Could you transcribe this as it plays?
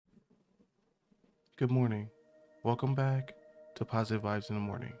Good morning. Welcome back to Positive Vibes in the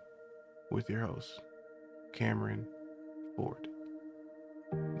Morning with your host, Cameron Ford.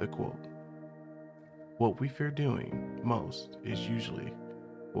 The quote: "What we fear doing most is usually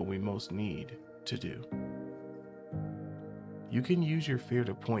what we most need to do." You can use your fear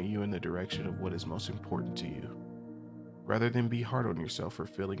to point you in the direction of what is most important to you, rather than be hard on yourself for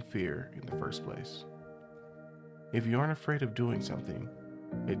feeling fear in the first place. If you aren't afraid of doing something,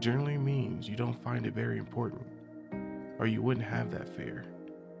 it generally means you don't find it very important, or you wouldn't have that fear.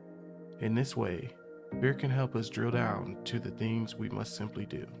 In this way, fear can help us drill down to the things we must simply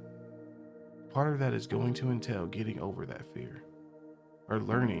do. Part of that is going to entail getting over that fear, or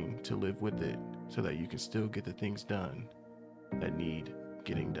learning to live with it so that you can still get the things done that need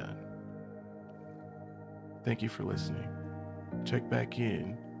getting done. Thank you for listening. Check back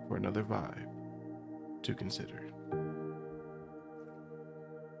in for another vibe to consider.